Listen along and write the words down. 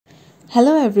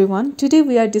Hello everyone, today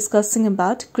we are discussing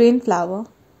about crane flower.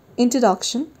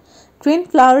 Introduction. Crane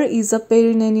flower is a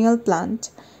perennial plant.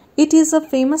 It is a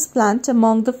famous plant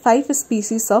among the 5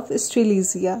 species of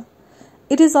Strelitzia.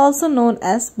 It is also known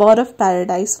as bud of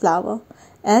paradise flower,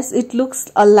 as it looks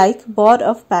like bud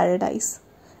of paradise.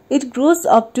 It grows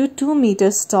up to 2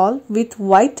 meters tall with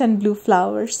white and blue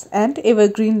flowers and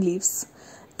evergreen leaves.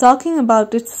 Talking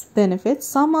about its benefits,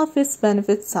 some of its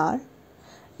benefits are: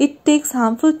 it takes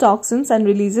harmful toxins and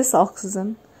releases oxygen.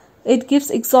 It gives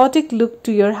exotic look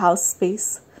to your house space.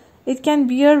 It can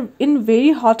bear in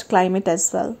very hot climate as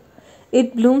well.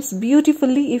 It blooms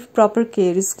beautifully if proper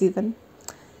care is given.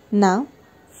 Now,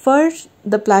 for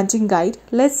the planting guide,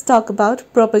 let's talk about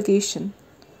propagation.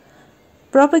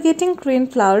 Propagating crane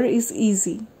flower is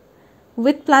easy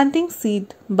with planting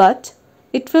seed, but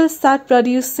it will start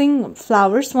producing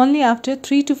flowers only after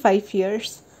 3 to 5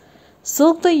 years.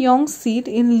 Soak the young seed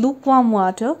in lukewarm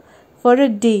water for a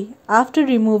day after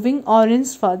removing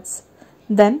orange fuzz.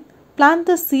 Then plant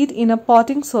the seed in a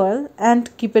potting soil and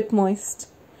keep it moist.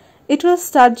 It will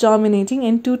start germinating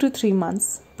in 2 to 3 months.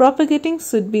 Propagating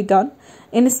should be done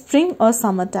in spring or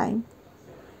summertime.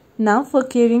 Now for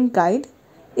caring guide.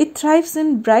 It thrives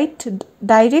in bright,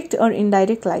 direct or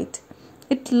indirect light.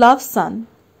 It loves sun.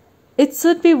 It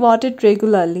should be watered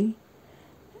regularly.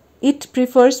 It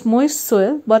prefers moist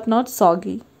soil but not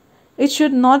soggy. It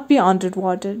should not be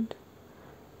underwatered.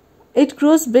 It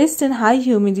grows best in high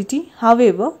humidity,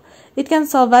 however, it can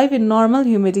survive in normal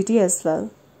humidity as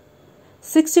well.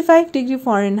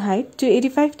 65°F to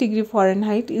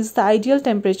 85°F is the ideal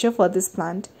temperature for this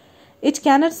plant. It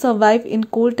cannot survive in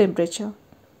cold temperature.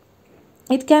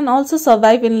 It can also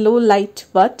survive in low light,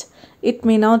 but it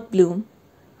may not bloom.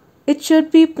 It should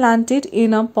be planted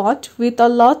in a pot with a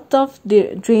lot of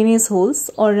drainage holes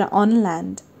or on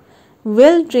land.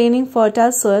 Well-draining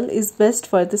fertile soil is best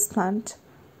for this plant.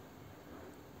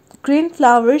 Crane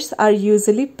flowers are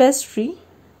usually pest-free.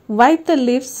 Wipe the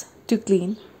leaves to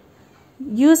clean.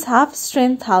 Use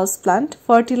half-strength houseplant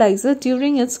fertilizer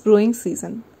during its growing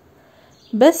season.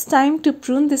 Best time to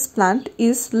prune this plant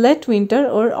is late winter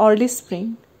or early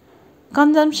spring.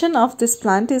 Consumption of this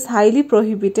plant is highly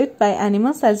prohibited by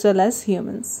animals as well as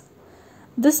humans.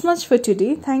 This much for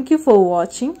today. Thank you for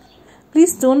watching.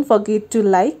 Please don't forget to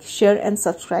like, share and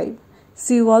subscribe.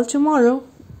 See you all tomorrow.